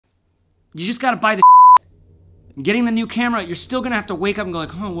You just gotta buy the Getting the new camera, you're still gonna have to wake up and go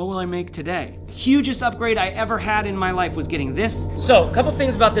like, what will I make today? Hugest upgrade I ever had in my life was getting this. So, a couple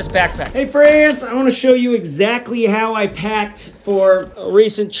things about this backpack. Hey friends, I wanna show you exactly how I packed for a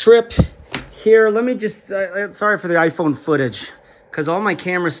recent trip here. Let me just, sorry for the iPhone footage, because all my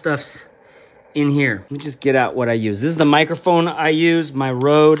camera stuff's in here. Let me just get out what I use. This is the microphone I use, my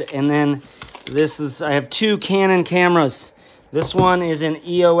Rode, and then I have two Canon cameras. This one is an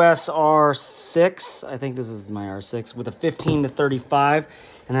EOS R6. I think this is my R6 with a 15 to 35.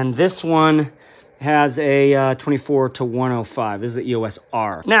 And then this one has a 24 to 105. This is the EOS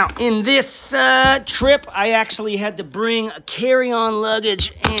R. Now, in this trip, I actually had to bring a carry-on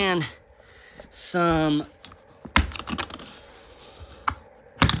luggage and some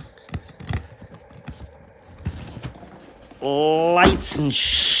lights and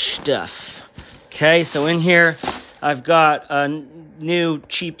stuff. Okay, so in here, I've got a new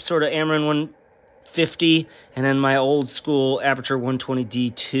cheap sort of Amarin 150 and then my old school Aperture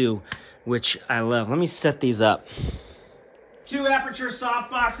 120D2, which I love. Let me set these up. Two Aperture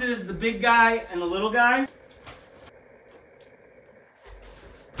soft boxes, the big guy and the little guy.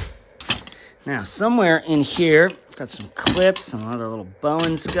 Now, somewhere in here, I've got some clips, another little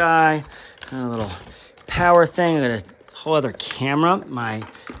Bowens guy, a little power thing. I got a whole other camera, my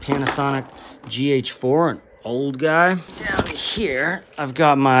Panasonic GH4, an old guy. Down here, I've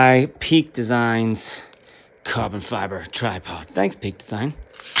got my Peak Designs carbon fiber tripod. Thanks, Peak Design.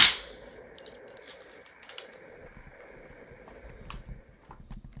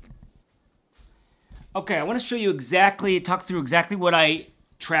 Okay, I want to show you talk through exactly what I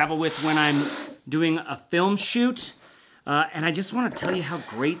travel with when I'm doing a film shoot. And I just want to tell you how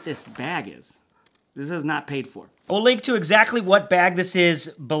great this bag is. This is not paid for. I'll link to exactly what bag this is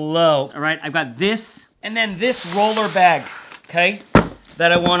below. All right, I've got this and then this roller bag, okay,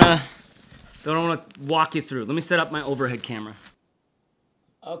 that I wanna walk you through. Let me set up my overhead camera.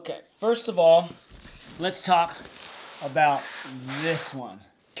 Okay, first of all, let's talk about this one.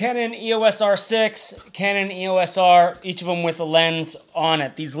 Canon EOS R6, Canon EOS R, each of them with a lens on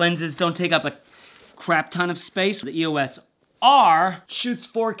it. These lenses don't take up a crap ton of space. The EOS R shoots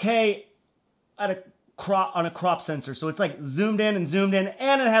 4K on a crop sensor. So it's like zoomed in,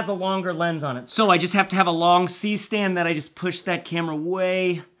 and it has a longer lens on it. So I just have to have a long C-stand that I just push that camera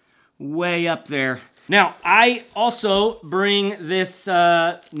way, way up there. Now, I also bring this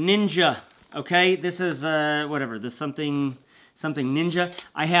Ninja, okay? This is, this something Ninja.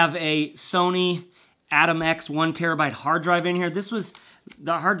 I have a Sony Atom X 1 terabyte hard drive in here. The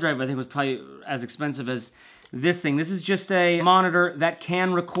hard drive I think was probably as expensive as this thing. This is just a monitor that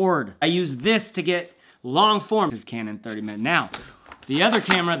can record. I use this to get long form. This is Canon 30mm. Now, the other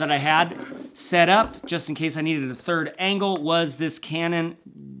camera that I had set up, just in case I needed a third angle, was this Canon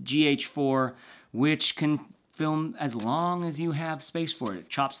GH4, which can film as long as you have space for it. It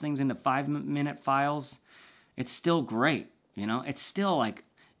chops things into 5-minute files. It's still great, you know? It's still like,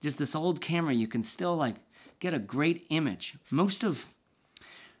 just this old camera, you can still like get a great image. Most of,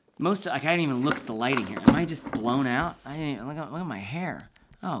 I can't even look at the lighting here. Am I just blown out? Look at my hair.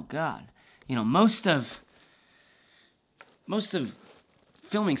 Oh God. You know, most of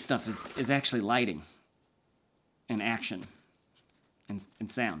filming stuff is actually lighting and action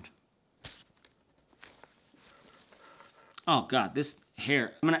and sound. Oh God, this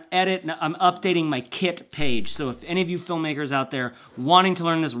hair. I'm gonna edit, I'm updating my kit page. So if any of you filmmakers out there wanting to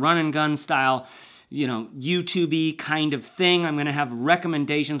learn this run and gun style, you know, YouTube-y kind of thing, I'm gonna have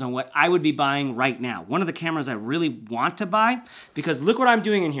recommendations on what I would be buying right now. One of the cameras I really want to buy, because look what I'm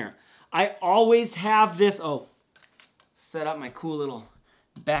doing in here. I always have this, set up my cool little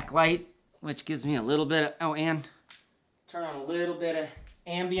backlight, which gives me a little bit of, and turn on a little bit of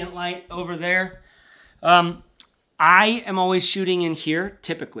ambient light over there. I am always shooting in here,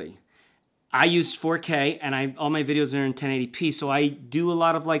 typically. I use 4K, and all my videos are in 1080p, so I do a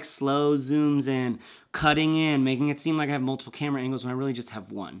lot of like slow zooms in, cutting in, making it seem like I have multiple camera angles when I really just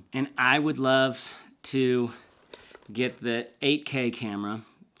have one. And I would love to get the 8K camera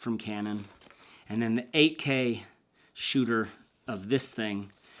from Canon, and then the 8K shooter of this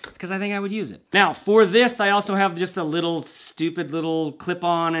thing, because I think I would use it. Now, for this, I also have just a little stupid little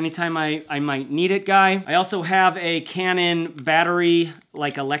clip-on anytime I might need it guy. I also have a Canon battery,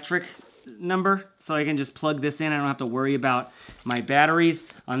 like electric number, so I can just plug this in. I don't have to worry about my batteries.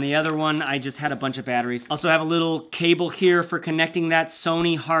 On the other one, I just had a bunch of batteries. Also have a little cable here for connecting that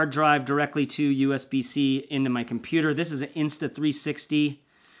Sony hard drive directly to USB-C into my computer. This is an Insta360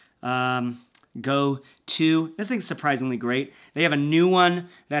 Go 2. This thing's surprisingly great. They have a new one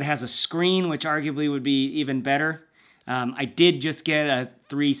that has a screen, which arguably would be even better. I did just get a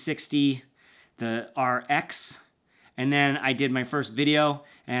 360, the RX, and then I did my first video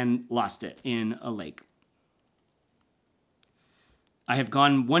and lost it in a lake. I have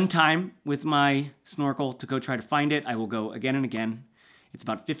gone one time with my snorkel to go try to find it. I will go again and again. It's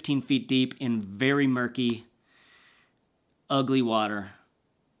about 15 feet deep in very murky, ugly water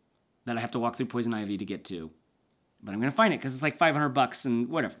that I have to walk through poison ivy to get to. But I'm going to find it because it's like $500 and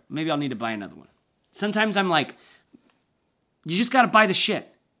whatever. Maybe I'll need to buy another one. Sometimes I'm like, you just got to buy the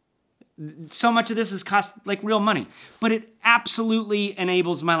shit. So much of this has cost like real money. But it absolutely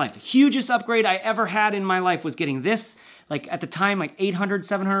enables my life. The hugest upgrade I ever had in my life was getting this, like at the time, like $800,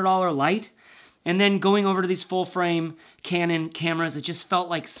 $700 light. And then going over to these full-frame Canon cameras, it just felt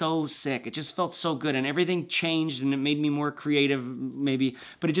like so sick. It just felt so good, and everything changed, and it made me more creative, maybe,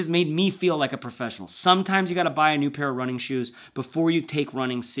 but it just made me feel like a professional. Sometimes you gotta buy a new pair of running shoes before you take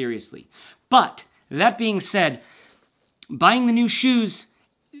running seriously. But, that being said, buying the new shoes,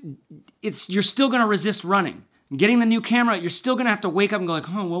 you're still gonna resist running. Getting the new camera, you're still gonna have to wake up and go like,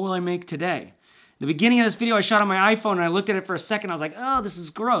 oh, what will I make today? The beginning of this video, I shot on my iPhone, and I looked at it for a second. I was like, oh, this is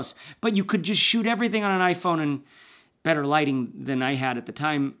gross. But you could just shoot everything on an iPhone and better lighting than I had at the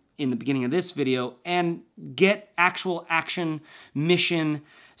time in the beginning of this video and get actual action, mission,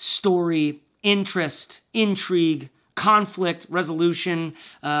 story, interest, intrigue, conflict, resolution,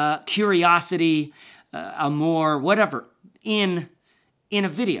 curiosity, amour, whatever, in a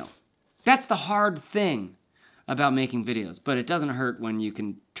video. That's the hard thing about making videos, but it doesn't hurt when you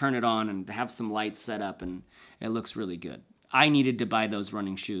can turn it on and have some lights set up and it looks really good. I needed to buy those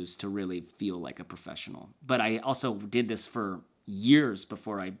running shoes to really feel like a professional, but I also did this for years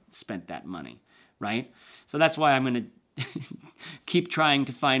before I spent that money, right? So that's why I'm gonna keep trying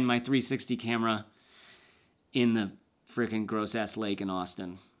to find my 360 camera in the freaking gross-ass lake in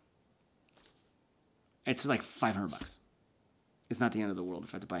Austin. It's like $500. It's not the end of the world if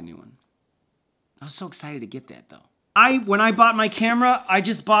I have to buy a new one. I was so excited to get that, though. When I bought my camera, I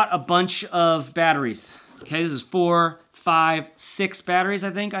just bought a bunch of batteries. Okay, this is 4, 5, 6 batteries,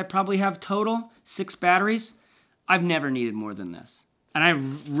 I think I probably have total. 6 batteries. I've never needed more than this. And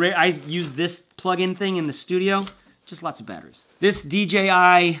I use this plug-in thing in the studio. Just lots of batteries. This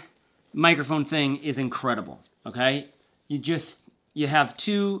DJI microphone thing is incredible, okay? You have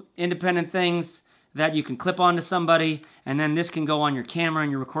 2 independent things that you can clip onto somebody, and then this can go on your camera,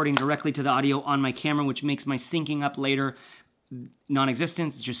 and you're recording directly to the audio on my camera, which makes my syncing up later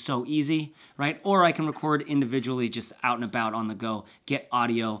non-existent. It's just so easy, right? Or I can record individually just out and about on the go, get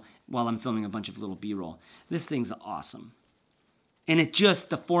audio while I'm filming a bunch of little B-roll. This thing's awesome. And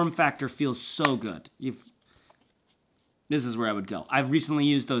the form factor feels so good. This is where I would go. I've recently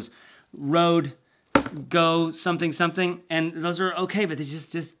used those Rode Go something, and those are okay, but this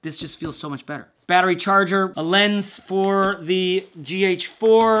just feels so much better. Battery charger, a lens for the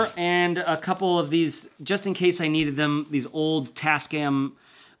GH4, and a couple of these, just in case I needed them, these old Tascam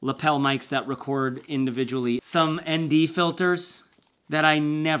lapel mics that record individually. Some ND filters that I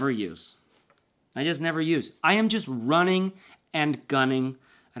never use. I just never use. I am just running and gunning.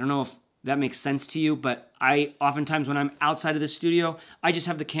 I don't know if that makes sense to you, but oftentimes when I'm outside of the studio, I just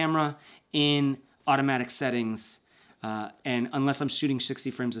have the camera in automatic settings, and unless I'm shooting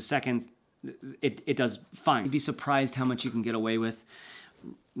 60 frames a second, it does fine. You'd be surprised how much you can get away with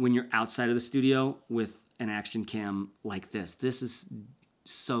when you're outside of the studio with an action cam like this. This is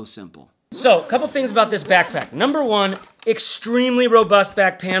so simple. So, a couple things about this backpack. Number one, extremely robust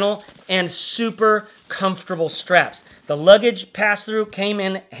back panel and super comfortable straps. The luggage pass-through came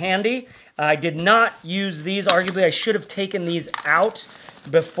in handy. I did not use these. Arguably, I should have taken these out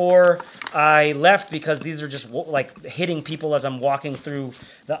before I left because these are just like hitting people as I'm walking through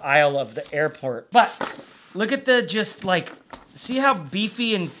the aisle of the airport. But look at see how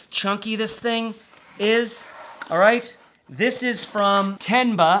beefy and chunky this thing is, all right? This is from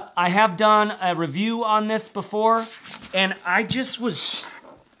Tenba. I have done a review on this before, and I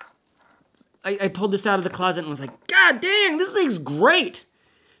pulled this out of the closet and was like, God dang, this thing's great.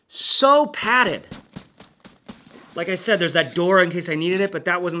 So padded. Like I said, there's that door in case I needed it, but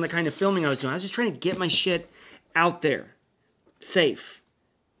that wasn't the kind of filming I was doing. I was just trying to get my shit out there, safe,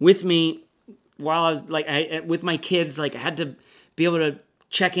 with me while I was, with my kids. Like, I had to be able to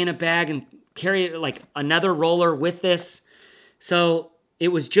check in a bag and carry, another roller with this. So it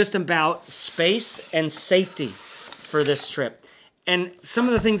was just about space and safety for this trip. And some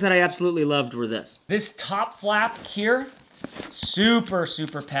of the things that I absolutely loved were this. This top flap here, super,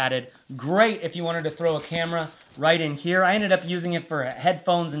 super padded. Great if you wanted to throw a camera right in here. I ended up using it for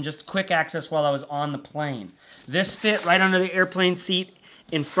headphones and just quick access while I was on the plane. This fit right under the airplane seat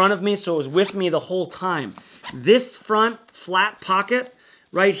in front of me, so it was with me the whole time. This front flat pocket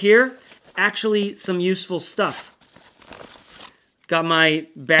right here, actually some useful stuff. Got my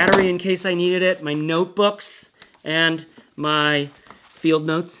battery in case I needed it, my notebooks, and my field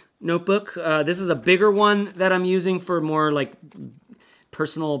notes notebook. This is a bigger one that I'm using for more like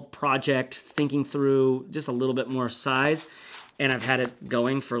personal project, thinking through, just a little bit more size. And I've had it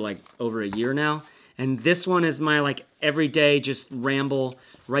going for like over a year now. And this one is my like everyday just ramble,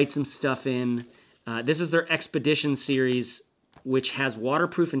 write some stuff in. This is their Expedition series, which has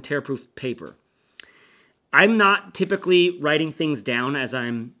waterproof and tearproof paper. I'm not typically writing things down as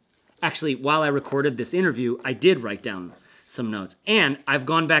I'm... Actually, while I recorded this interview, I did write down some notes. And I've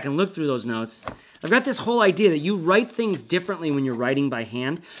gone back and looked through those notes. I've got this whole idea that you write things differently when you're writing by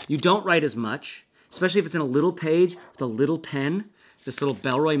hand. You don't write as much, especially if it's in a little page with a little pen, this little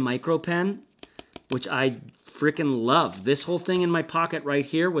Bellroy micro pen, which I freaking love. This whole thing in my pocket right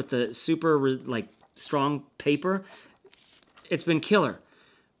here with the super like strong paper, it's been killer.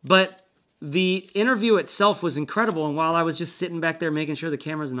 But the interview itself was incredible, and while I was just sitting back there making sure the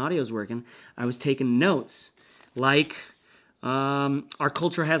cameras and audio is working, I was taking notes like our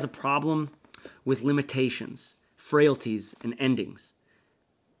culture has a problem with limitations, frailties, and endings.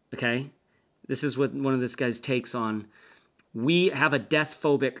 Okay? This is what one of this guy's takes on. We have a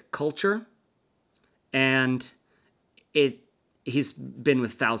death-phobic culture, and he's been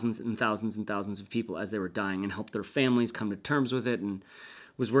with thousands and thousands and thousands of people as they were dying and helped their families come to terms with it, and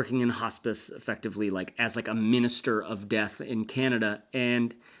was working in hospice effectively like as like a minister of death in Canada,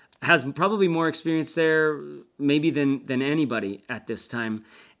 and has probably more experience there maybe than anybody at this time.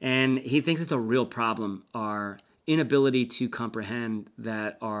 And he thinks it's a real problem, our inability to comprehend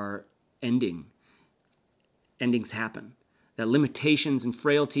that our endings happen, that limitations and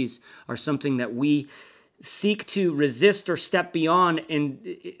frailties are something that we seek to resist or step beyond,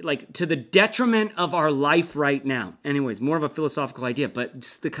 and like to the detriment of our life right now. Anyways, more of a philosophical idea, but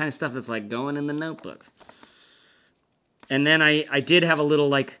just the kind of stuff that's like going in the notebook. And then I did have a little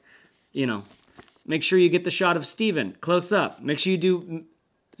like, you know, make sure you get the shot of Steven close up. Make sure you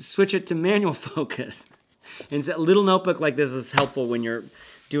switch it to manual focus. And a little notebook like this is helpful when you're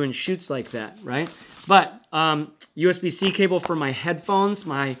doing shoots like that, right? But USB-C cable for my headphones,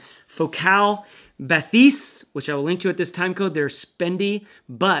 my Focal Bathis, which I will link to at this time code. They're spendy,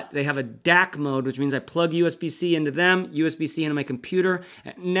 but they have a DAC mode, which means I plug USB-C into them, USB-C into my computer.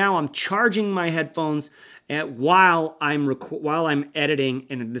 Now I'm charging my headphones while I'm editing,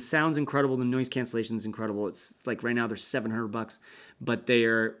 and the sound's incredible. The noise cancellation is incredible. It's like right now they're $700, but they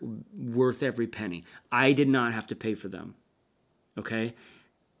are worth every penny. I did not have to pay for them. Okay.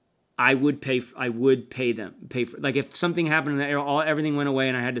 I would pay for, like if something happened and everything went away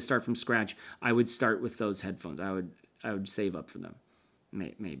and I had to start from scratch, I would start with those headphones. I would save up for them.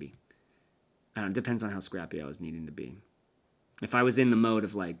 Maybe. I don't know, it depends on how scrappy I was needing to be. If I was in the mode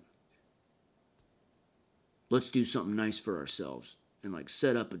of like, let's do something nice for ourselves and like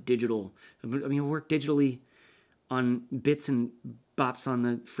set up a digital, work digitally on bits and bops on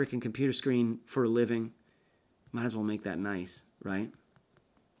the freaking computer screen for a living. Might as well make that nice, right?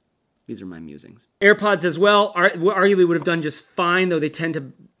 These are my musings. AirPods as well, arguably would have done just fine, though they tend to,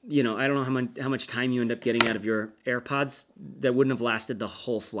 you know, I don't know how much time you end up getting out of your AirPods. That wouldn't have lasted the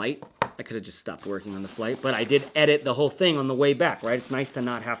whole flight. I could have just stopped working on the flight, but I did edit the whole thing on the way back, right? It's nice to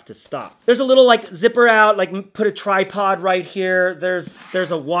not have to stop. There's a little like zipper out, like put a tripod right here.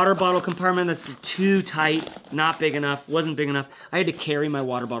 There's a water bottle compartment that's too tight, not big enough, wasn't big enough. I had to carry my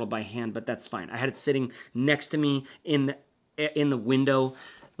water bottle by hand, but that's fine. I had it sitting next to me in the window,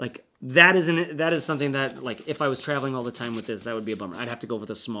 like. That is something that, like, if I was traveling all the time with this, that would be a bummer. I'd have to go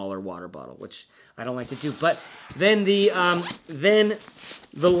with a smaller water bottle, which I don't like to do. But then the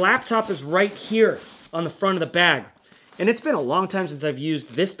laptop is right here on the front of the bag. And it's been a long time since I've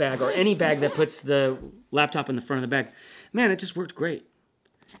used this bag or any bag that puts the laptop in the front of the bag. Man, it just worked great.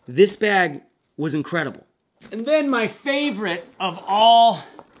 This bag was incredible. And then my favorite of all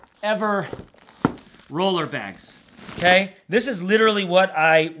ever roller bags. Okay, this is literally what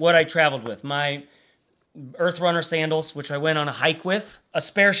I traveled with. My Earth Runner sandals, which I went on a hike with. A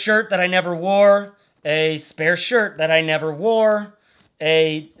spare shirt that I never wore. A spare shirt that I never wore.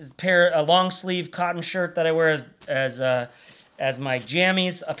 A long sleeve cotton shirt that I wear as my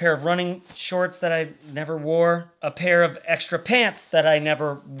jammies. A pair of running shorts that I never wore. A pair of extra pants that I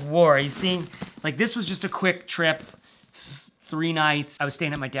never wore. You see, like this was just a quick trip. 3 nights. I was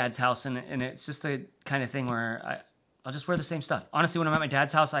staying at my dad's house, and it's just the kind of thing where I'll just wear the same stuff. Honestly, when I'm at my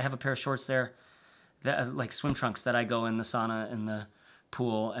dad's house, I have a pair of shorts there, that like swim trunks that I go in the sauna and the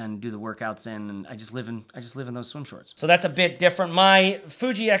pool and do the workouts in, and I just live in those swim shorts. So that's a bit different. My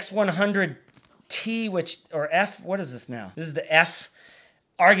Fuji X100T, or F, what is this now? This is the F.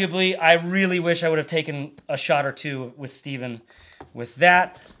 arguably, I really wish I would have taken a shot or two with Steven with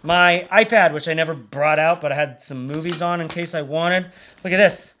that. My iPad, which I never brought out, but I had some movies on in case I wanted. Look at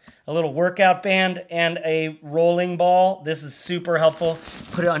this. A little workout band and a rolling ball. This is super helpful.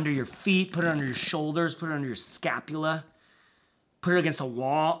 Put it under your feet, put it under your shoulders, put it under your scapula. Put it against a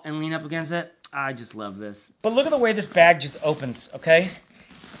wall and lean up against it. I just love this. But look at the way this bag just opens, okay?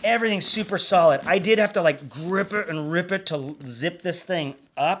 Everything's super solid. I did have to like grip it and rip it to zip this thing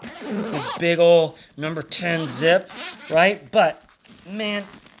up. This big old number 10 zip, right? But man,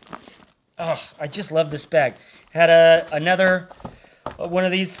 oh, I just love this bag. Had another one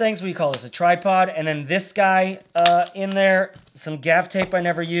of these things, what do you call this? A tripod, and then this guy in there, some gaff tape I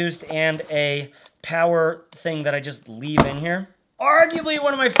never used, and a power thing that I just leave in here. Arguably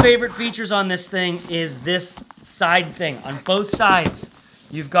one of my favorite features on this thing is this side thing. On both sides,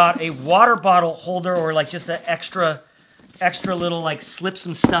 you've got a water bottle holder or like just an extra little like slip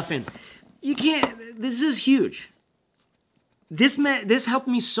some stuff in. You can't, this is huge. This helped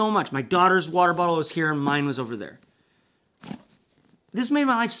me so much. My daughter's water bottle was here and mine was over there. This made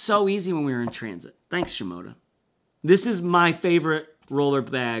my life so easy when we were in transit. Thanks, Shimoda. This is my favorite roller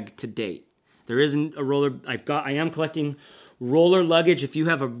bag to date. There isn't a roller, I am collecting roller luggage. If you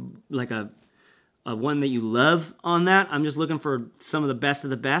have a one that you love on that, I'm just looking for some of the best of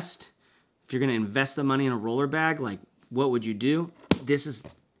the best. If you're gonna invest the money in a roller bag, like what would you do? This has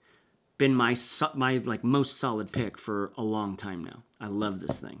been my like most solid pick for a long time now. I love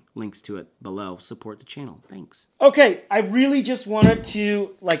this thing. Links to it below. Support the channel. Thanks. Okay, I really just wanted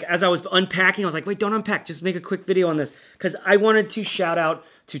to, like, as I was unpacking, I was like, wait, don't unpack. Just make a quick video on this. Because I wanted to shout out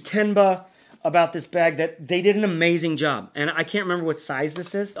to Tenba about this bag, that they did an amazing job. And I can't remember what size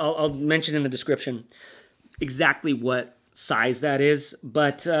this is. I'll mention in the description exactly what size that is.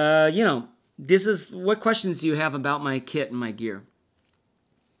 But, you know, this is, what questions do you have about my kit and my gear?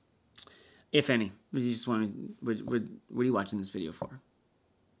 If any. You just want to, what are you watching this video for?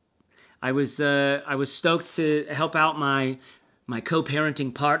 I was stoked to help out my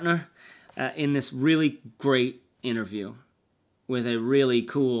co-parenting partner in this really great interview with a really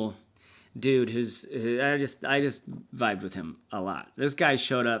cool dude who's, I just vibed with him a lot. This guy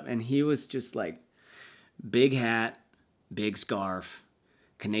showed up and he was just like big hat, big scarf,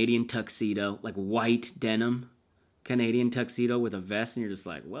 Canadian tuxedo, like white denim Canadian tuxedo with a vest, and you're just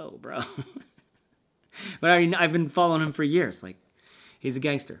like, whoa, bro. But I've been following him for years. Like, he's a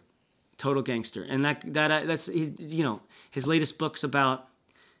gangster, total gangster, and that's he's, you know, his latest book's about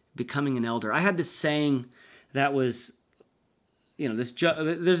becoming an elder. I had this saying that was, you know,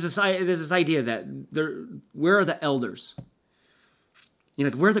 there's this idea that where are the elders? You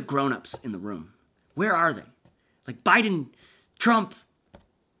know, like, where are the grown-ups in the room? Where are they? Like Biden, Trump,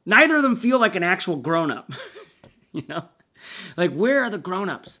 neither of them feel like an actual grown-up. You know? Like, where are the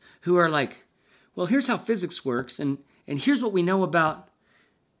grown-ups who are like, well, here's how physics works, and here's what we know about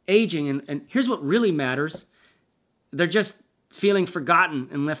aging, and here's what really matters. They're just feeling forgotten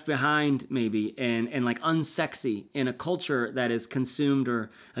and left behind, maybe, and like unsexy in a culture that is consumed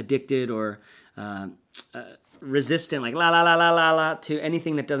or addicted or resistant, like la to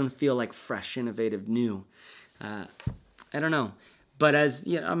anything that doesn't feel like fresh, innovative, new. I don't know, but as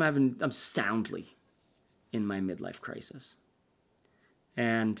you know, I'm soundly in my midlife crisis,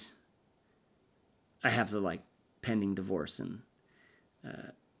 and I have the like pending divorce and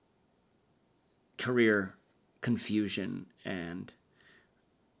career confusion and,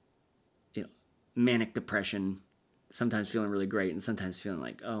 you know, manic depression, sometimes feeling really great and sometimes feeling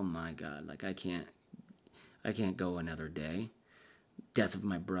like, oh my God, like I can't go another day. Death of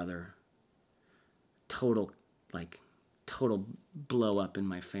my brother, total blow up in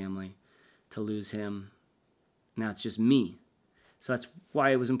my family, to lose him. Now it's just me. So that's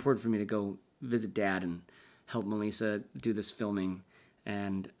why it was important for me to go visit Dad and help Melissa do this filming.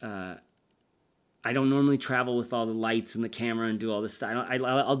 And I don't normally travel with all the lights and the camera and do all this stuff.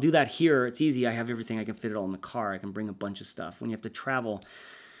 I'll do that here. It's easy. I have everything. I can fit it all in the car. I can bring a bunch of stuff. When you have to travel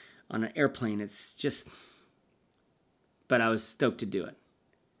on an airplane, it's just... But I was stoked to do it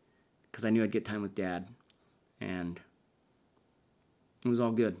because I knew I'd get time with Dad, and it was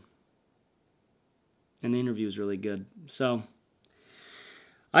all good. And the interview was really good. So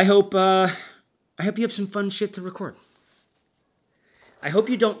I hope you have some fun shit to record. I hope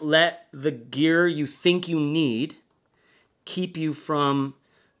you don't let the gear you think you need keep you from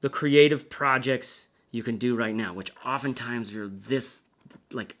the creative projects you can do right now, which oftentimes are this,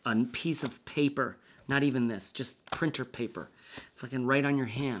 like a piece of paper, not even this, just printer paper, fucking right on your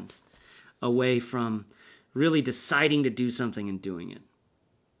hand, away from really deciding to do something and doing it,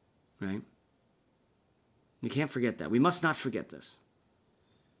 right? You can't forget that. We must not forget this.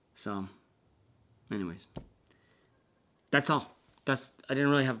 So, anyways, that's all. I didn't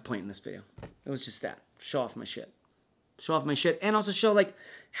really have a point in this video. It was just that. Show off my shit. Show off my shit. And also show, like,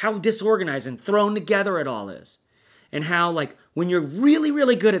 how disorganized and thrown together it all is. And how, like, when you're really,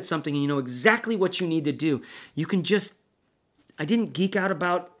 really good at something and you know exactly what you need to do, you can just... I didn't geek out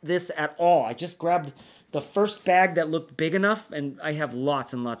about this at all. I just grabbed the first bag that looked big enough, and I have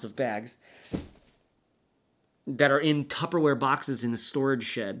lots and lots of bags that are in Tupperware boxes in the storage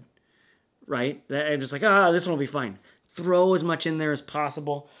shed, right? I'm just like, this one will be fine. Throw as much in there as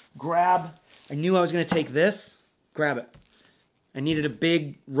possible. Grab. I knew I was going to take this. Grab it. I needed a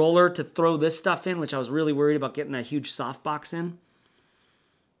big roller to throw this stuff in, which I was really worried about getting that huge softbox in.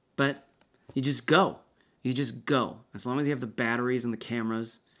 But you just go. You just go. As long as you have the batteries and the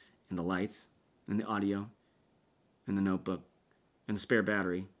cameras and the lights and the audio and the notebook and the spare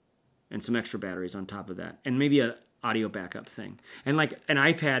battery and some extra batteries on top of that. And maybe a audio backup thing. And like an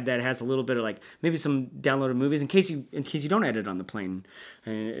iPad that has a little bit of like maybe some downloaded movies in case you don't edit on the plane.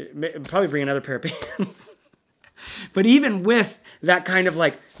 And probably bring another pair of pants. But even with that kind of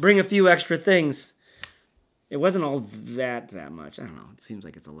like bring a few extra things, it wasn't all that much. I don't know. It seems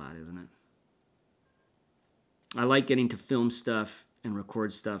like it's a lot, isn't it? I like getting to film stuff and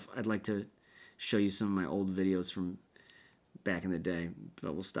record stuff. I'd like to show you some of my old videos from back in the day,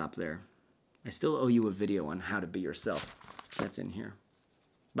 but we'll stop there. I still owe you a video on how to be yourself. That's in here.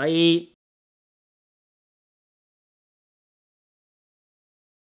 Bye.